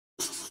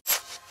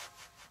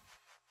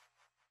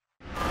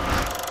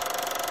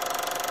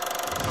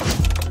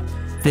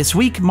This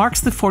week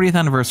marks the 40th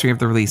anniversary of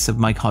the release of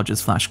Mike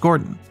Hodges' Flash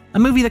Gordon, a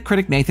movie that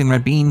critic Nathan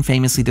Rabin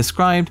famously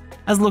described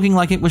as looking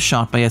like it was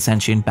shot by a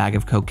sentient bag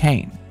of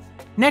cocaine.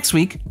 Next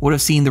week would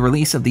have seen the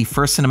release of the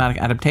first cinematic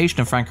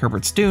adaptation of Frank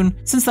Herbert's Dune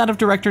since that of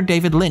director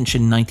David Lynch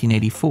in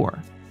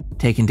 1984.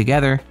 Taken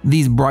together,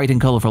 these bright and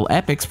colourful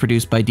epics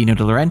produced by Dino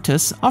De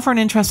Laurentiis offer an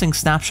interesting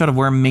snapshot of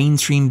where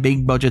mainstream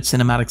big-budget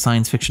cinematic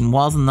science fiction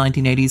was in the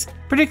 1980s,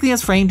 particularly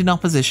as framed in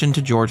opposition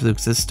to George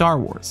Lucas's Star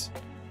Wars.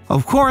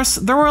 Of course,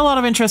 there were a lot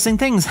of interesting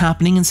things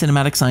happening in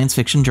cinematic science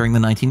fiction during the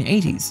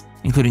 1980s,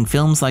 including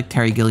films like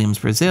Terry Gilliam's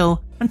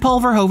Brazil and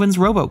Paul Verhoeven's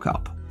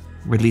RoboCop.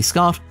 Ridley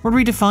Scott would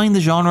redefine the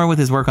genre with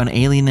his work on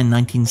Alien in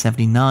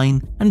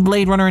 1979 and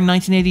Blade Runner in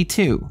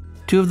 1982,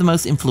 two of the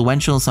most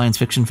influential science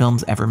fiction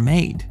films ever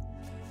made.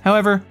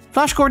 However,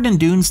 Flash Gordon and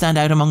Dune stand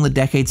out among the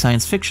decade's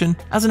science fiction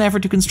as an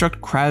effort to construct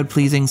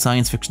crowd-pleasing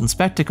science fiction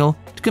spectacle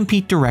to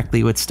compete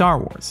directly with Star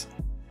Wars.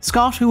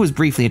 Scott, who was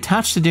briefly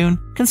attached to Dune,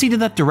 conceded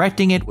that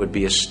directing it would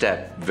be a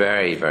step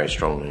very, very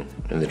strongly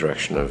in the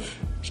direction of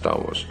Star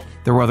Wars.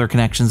 There were other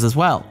connections as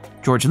well.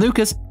 George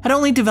Lucas had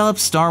only developed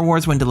Star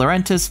Wars when De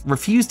Laurentiis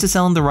refused to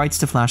sell him the rights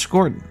to Flash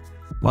Gordon.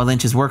 While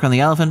Lynch's work on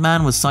The Elephant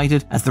Man was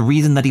cited as the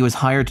reason that he was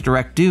hired to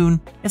direct Dune,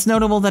 it's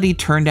notable that he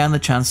turned down the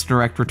chance to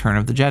direct Return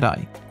of the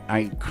Jedi.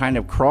 I kind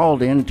of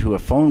crawled into a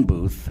phone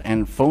booth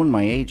and phoned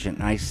my agent,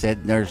 and I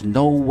said, there's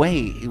no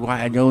way,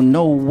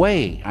 no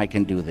way I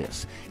can do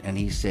this. And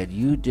he said,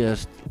 you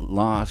just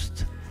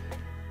lost,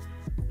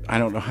 I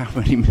don't know how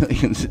many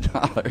millions of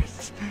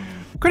dollars.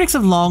 Critics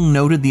have long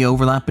noted the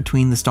overlap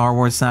between the Star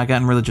Wars saga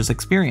and religious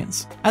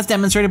experience, as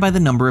demonstrated by the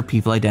number of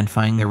people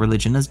identifying their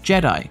religion as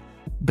Jedi.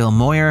 Bill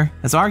Moyer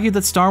has argued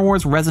that Star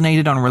Wars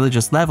resonated on a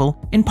religious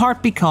level, in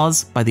part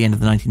because, by the end of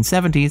the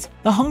 1970s,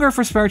 the hunger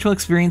for spiritual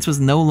experience was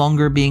no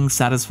longer being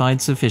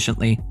satisfied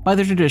sufficiently by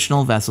the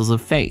traditional vessels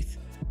of faith.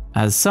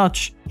 As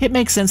such, it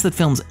makes sense that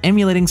films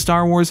emulating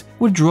Star Wars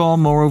would draw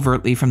more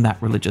overtly from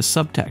that religious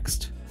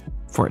subtext.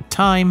 For a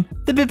time,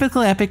 the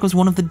biblical epic was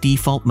one of the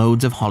default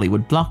modes of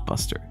Hollywood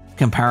blockbuster,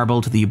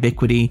 comparable to the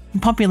ubiquity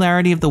and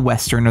popularity of the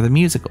Western or the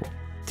musical.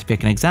 To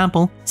pick an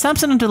example,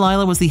 Samson and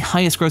Delilah was the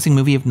highest-grossing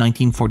movie of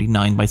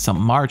 1949 by some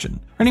margin,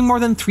 earning more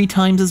than 3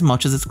 times as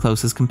much as its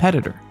closest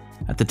competitor.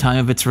 At the time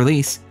of its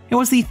release, it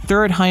was the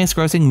 3rd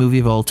highest-grossing movie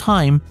of all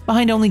time,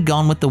 behind only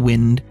Gone with the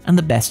Wind and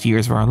The Best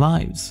Years of Our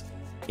Lives.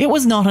 It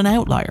was not an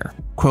outlier.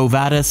 Quo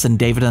Vadis and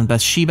David and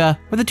Bathsheba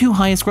were the 2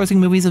 highest-grossing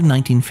movies of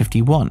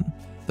 1951.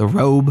 The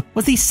Robe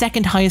was the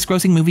 2nd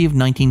highest-grossing movie of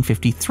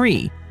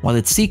 1953, while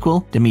its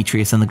sequel,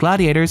 Demetrius and the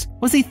Gladiators,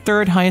 was the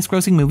 3rd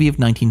highest-grossing movie of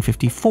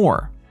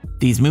 1954.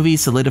 These movies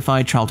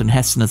solidified Charlton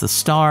Heston as a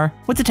star,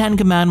 with The Ten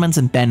Commandments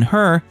and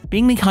Ben-Hur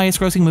being the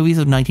highest-grossing movies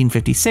of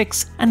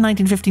 1956 and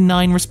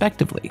 1959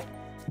 respectively.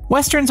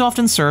 Westerns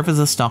often serve as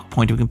a stock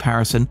point of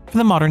comparison for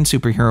the modern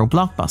superhero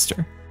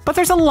blockbuster, but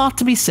there's a lot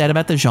to be said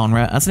about the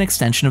genre as an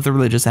extension of the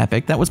religious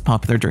epic that was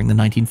popular during the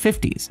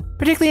 1950s,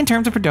 particularly in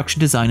terms of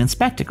production design and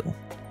spectacle.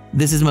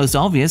 This is most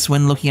obvious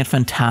when looking at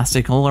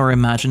fantastical or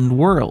imagined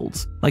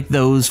worlds, like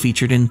those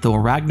featured in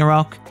Thor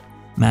Ragnarok,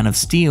 Man of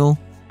Steel,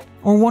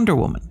 or Wonder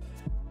Woman.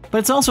 But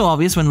it's also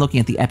obvious when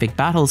looking at the epic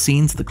battle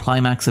scenes at the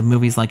climax of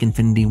movies like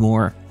Infinity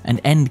War and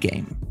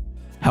Endgame.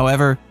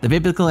 However, the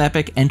biblical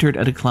epic entered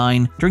a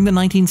decline during the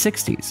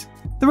 1960s.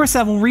 There were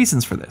several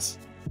reasons for this.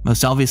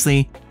 Most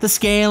obviously, the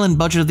scale and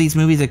budget of these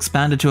movies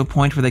expanded to a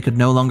point where they could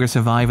no longer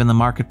survive in the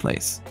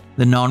marketplace.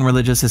 The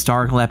non-religious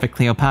historical epic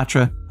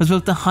Cleopatra was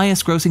both the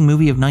highest-grossing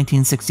movie of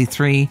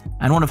 1963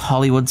 and one of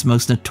Hollywood's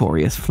most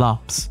notorious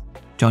flops.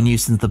 John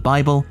Huston's The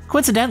Bible,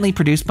 coincidentally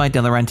produced by De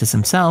Laurentiis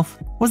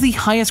himself, was the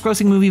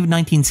highest-grossing movie of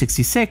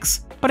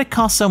 1966, but it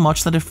cost so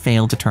much that it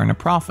failed to turn a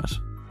profit.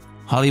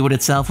 Hollywood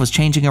itself was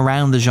changing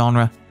around the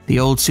genre. The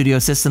old studio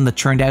system that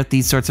churned out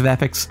these sorts of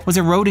epics was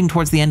eroding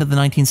towards the end of the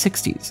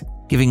 1960s,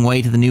 giving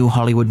way to the new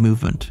Hollywood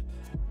movement.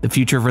 The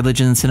future of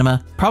religion in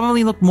cinema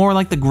probably looked more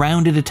like the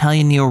grounded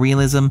Italian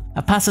neorealism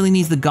of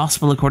Pasolini's The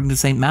Gospel According to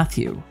St.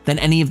 Matthew than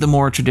any of the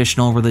more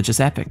traditional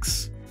religious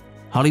epics.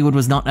 Hollywood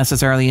was not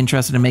necessarily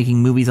interested in making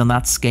movies on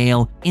that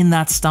scale, in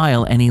that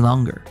style, any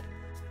longer.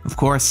 Of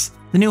course,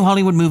 the new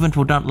Hollywood movement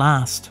would not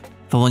last.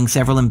 Following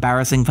several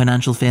embarrassing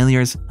financial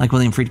failures, like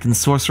William Friedkin's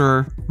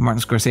Sorcerer,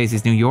 Martin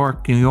Scorsese's New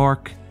York,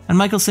 and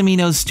Michael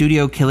Cimino's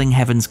studio killing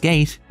Heaven's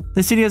Gate,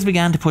 the studios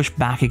began to push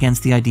back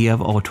against the idea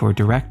of auteur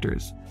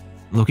directors.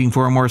 Looking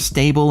for a more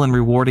stable and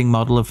rewarding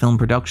model of film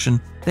production,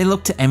 they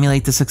looked to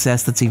emulate the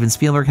success that Steven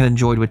Spielberg had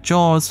enjoyed with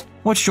Jaws,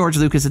 what George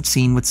Lucas had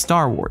seen with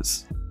Star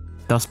Wars.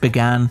 Thus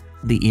began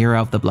the era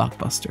of the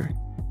blockbuster.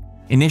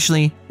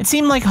 Initially, it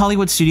seemed like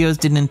Hollywood studios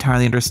didn't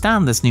entirely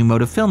understand this new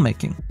mode of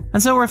filmmaking,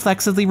 and so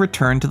reflexively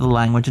returned to the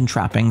language and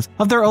trappings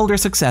of their older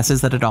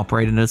successes that had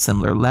operated at a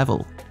similar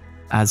level.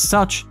 As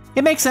such,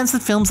 it makes sense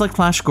that films like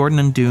Flash Gordon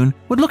and Dune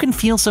would look and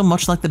feel so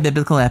much like the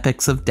biblical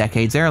epics of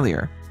decades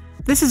earlier.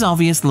 This is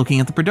obvious looking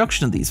at the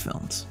production of these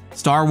films.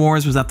 Star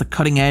Wars was at the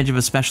cutting edge of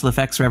a special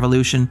effects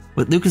revolution,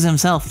 with Lucas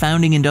himself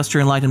founding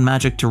Industrial Light and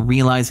Magic to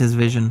realize his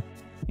vision.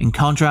 In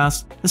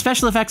contrast, the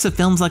special effects of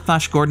films like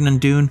Flash Gordon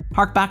and Dune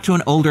hark back to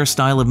an older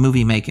style of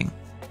movie making.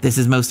 This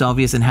is most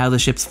obvious in how the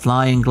ships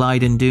fly and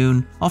glide in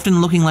Dune,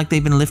 often looking like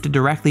they've been lifted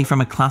directly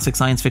from a classic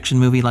science fiction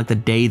movie like The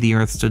Day the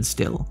Earth Stood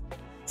Still.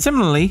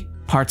 Similarly,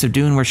 parts of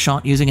Dune were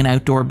shot using an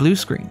outdoor blue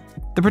screen.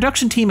 The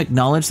production team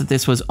acknowledged that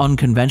this was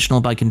unconventional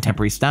by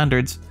contemporary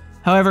standards.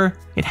 However,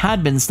 it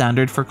had been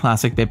standard for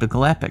classic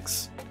biblical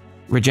epics.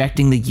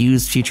 Rejecting the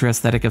used future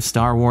aesthetic of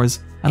Star Wars,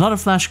 a lot of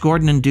Flash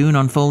Gordon and Dune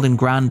unfold in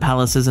grand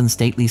palaces and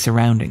stately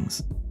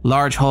surroundings.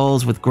 Large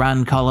halls with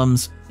grand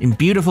columns in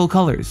beautiful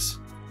colours.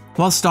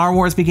 While Star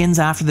Wars begins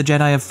after the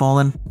Jedi have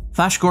fallen,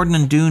 Flash Gordon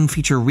and Dune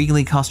feature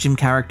regally costumed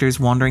characters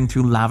wandering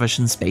through lavish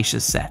and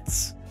spacious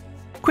sets.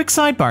 Quick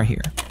sidebar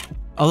here.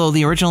 Although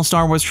the original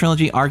Star Wars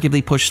trilogy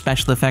arguably pushed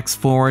special effects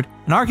forward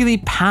and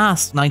arguably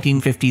past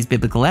 1950s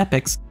biblical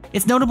epics,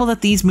 it's notable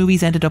that these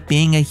movies ended up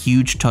being a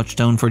huge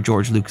touchstone for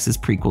George Lucas's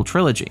prequel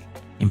trilogy.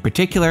 In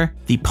particular,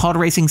 the pod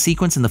racing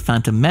sequence in The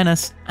Phantom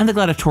Menace and the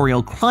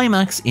gladiatorial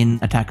climax in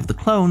Attack of the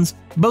Clones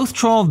both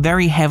draw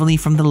very heavily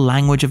from the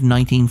language of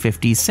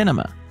 1950s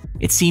cinema.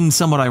 It seems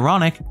somewhat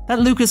ironic that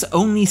Lucas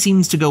only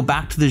seems to go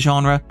back to the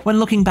genre when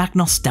looking back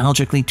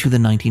nostalgically to the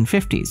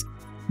 1950s.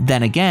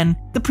 Then again,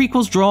 the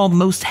prequels draw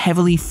most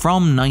heavily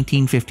from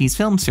 1950s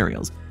film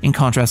serials, in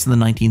contrast to the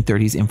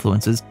 1930s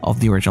influences of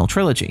the original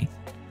trilogy.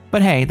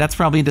 But hey, that's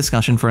probably a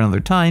discussion for another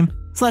time,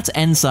 so let's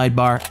end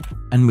sidebar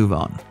and move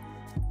on.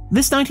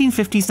 This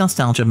 1950s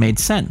nostalgia made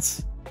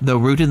sense. Though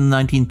rooted in the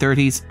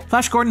 1930s,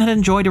 Flash Gordon had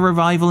enjoyed a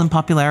revival in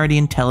popularity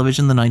in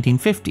television in the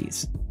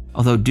 1950s.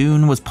 Although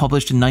Dune was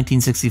published in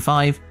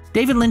 1965,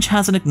 David Lynch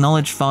has an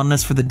acknowledged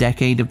fondness for the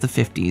decade of the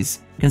 50s,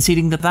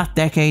 conceding that that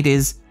decade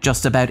is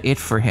just about it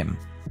for him.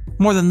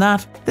 More than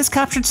that, this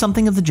captured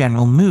something of the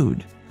general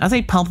mood, as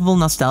a palpable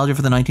nostalgia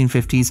for the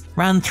 1950s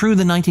ran through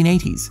the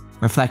 1980s,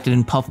 reflected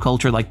in pop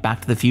culture like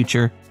Back to the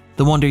Future,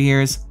 The Wonder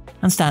Years,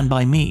 and Stand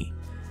By Me.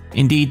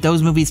 Indeed,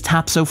 those movies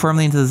tapped so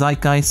firmly into the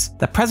zeitgeist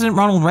that President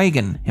Ronald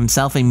Reagan,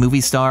 himself a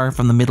movie star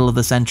from the middle of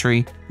the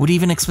century, would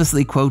even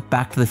explicitly quote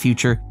Back to the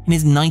Future in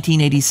his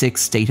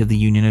 1986 State of the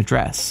Union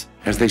address.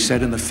 As they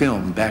said in the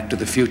film Back to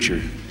the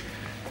Future,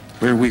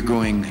 where we're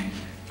going,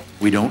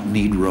 we don't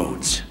need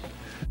roads.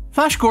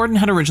 Flash Gordon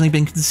had originally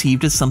been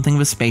conceived as something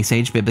of a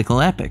space-age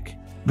biblical epic.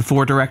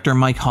 Before director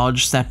Mike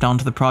Hodges stepped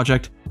onto the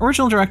project,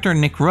 original director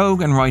Nick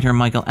Rogue and writer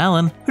Michael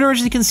Allen had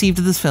originally conceived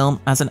of this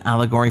film as an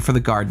allegory for the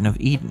Garden of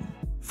Eden.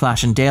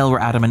 Flash and Dale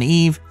were Adam and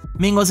Eve,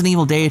 Ming was an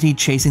evil deity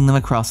chasing them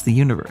across the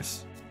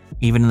universe.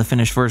 Even in the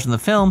finished version of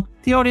the film,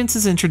 the audience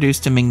is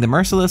introduced to Ming the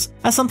Merciless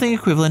as something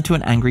equivalent to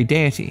an angry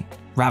deity,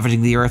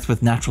 ravaging the earth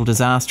with natural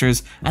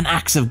disasters and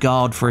acts of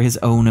God for his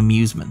own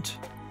amusement.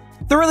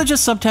 The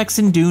religious subtext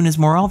in Dune is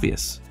more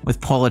obvious, with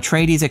Paul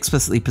Atreides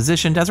explicitly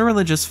positioned as a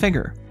religious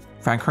figure.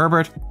 Frank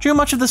Herbert drew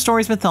much of the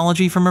story's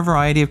mythology from a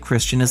variety of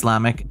Christian,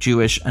 Islamic,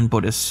 Jewish, and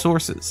Buddhist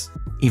sources.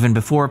 Even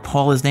before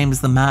Paul is named as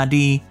the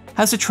Mahdi,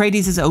 House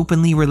Atreides is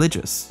openly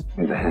religious.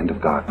 May the hand of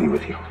God be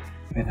with you.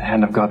 May the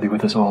hand of God be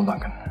with us all,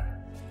 Duncan.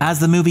 As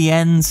the movie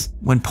ends,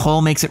 when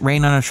Paul makes it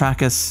rain on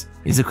Arrakis,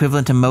 it is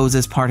equivalent to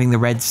Moses parting the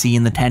Red Sea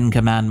in the Ten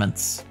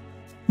Commandments.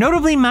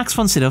 Notably, Max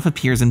von Sydow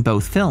appears in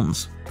both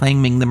films,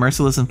 playing Ming the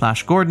Merciless in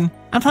Flash Gordon,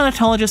 and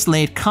planetologist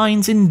Laird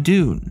Kynes in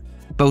Dune.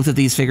 Both of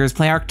these figures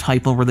play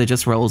archetypal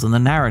religious roles in the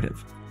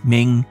narrative.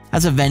 Ming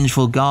as a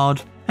vengeful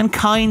god, and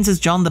Kynes as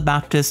John the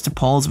Baptist to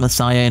Paul's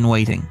Messiah in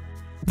waiting.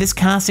 This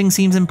casting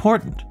seems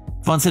important.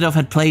 Von Sydow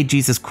had played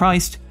Jesus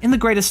Christ in The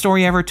Greatest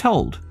Story Ever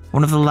Told,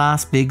 one of the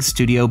last big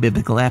studio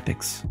biblical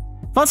epics.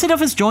 Von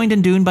Sydow is joined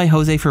in Dune by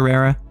Jose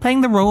Ferreira, playing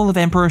the role of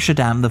Emperor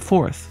Shaddam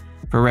IV.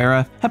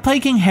 Ferreira had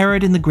played King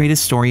Herod in The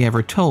Greatest Story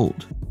Ever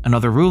Told,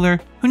 another ruler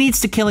who needs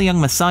to kill a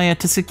young messiah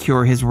to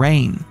secure his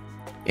reign.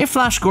 If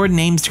Flash Gordon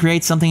aims to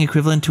create something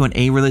equivalent to an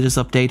a-religious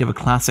update of a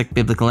classic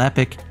biblical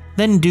epic,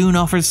 then Dune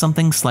offers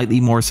something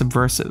slightly more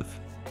subversive.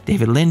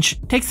 David Lynch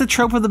takes the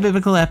trope of the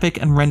biblical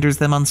epic and renders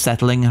them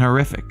unsettling and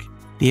horrific.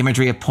 The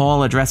imagery of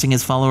Paul addressing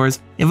his followers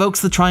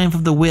evokes the triumph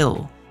of the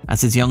will,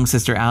 as his young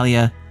sister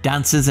Alia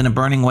dances in a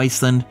burning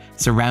wasteland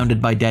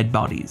surrounded by dead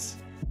bodies.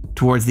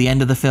 Towards the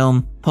end of the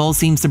film, Paul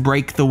seems to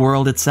break the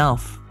world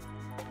itself.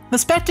 The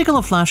spectacle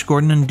of Flash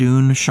Gordon and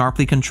Dune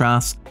sharply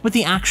contrasts with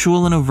the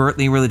actual and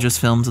overtly religious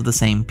films of the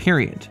same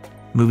period.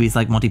 Movies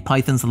like Monty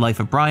Python's The Life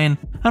of Brian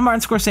and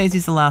Martin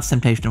Scorsese's The Last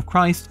Temptation of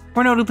Christ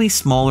were notably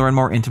smaller and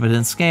more intimate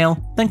in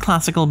scale than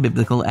classical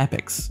biblical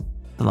epics.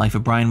 The Life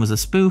of Brian was a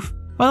spoof,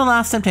 while The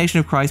Last Temptation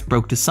of Christ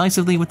broke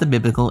decisively with the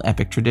biblical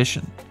epic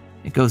tradition.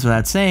 It goes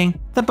without saying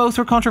that both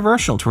were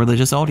controversial to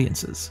religious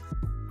audiences.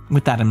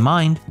 With that in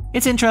mind,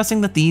 it's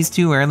interesting that these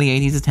two early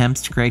 80s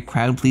attempts to create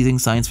crowd-pleasing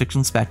science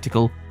fiction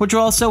spectacle would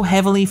draw so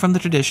heavily from the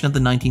tradition of the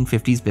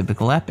 1950s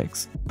biblical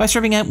epics, by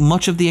stripping out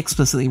much of the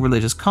explicitly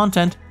religious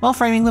content while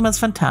framing them as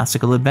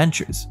fantastical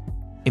adventures.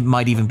 It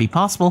might even be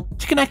possible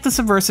to connect the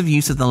subversive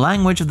use of the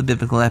language of the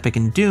biblical epic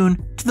in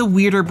Dune to the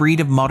weirder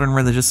breed of modern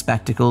religious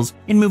spectacles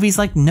in movies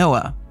like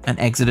Noah and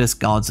Exodus: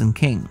 Gods and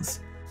Kings.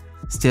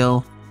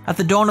 Still, at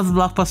the dawn of the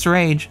blockbuster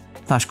age,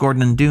 Flash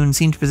Gordon and Dune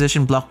seem to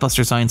position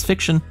blockbuster science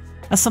fiction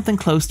as something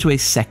close to a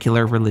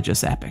secular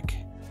religious epic.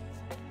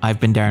 I've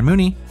been Darren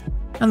Mooney,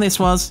 and this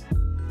was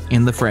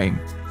In the Frame.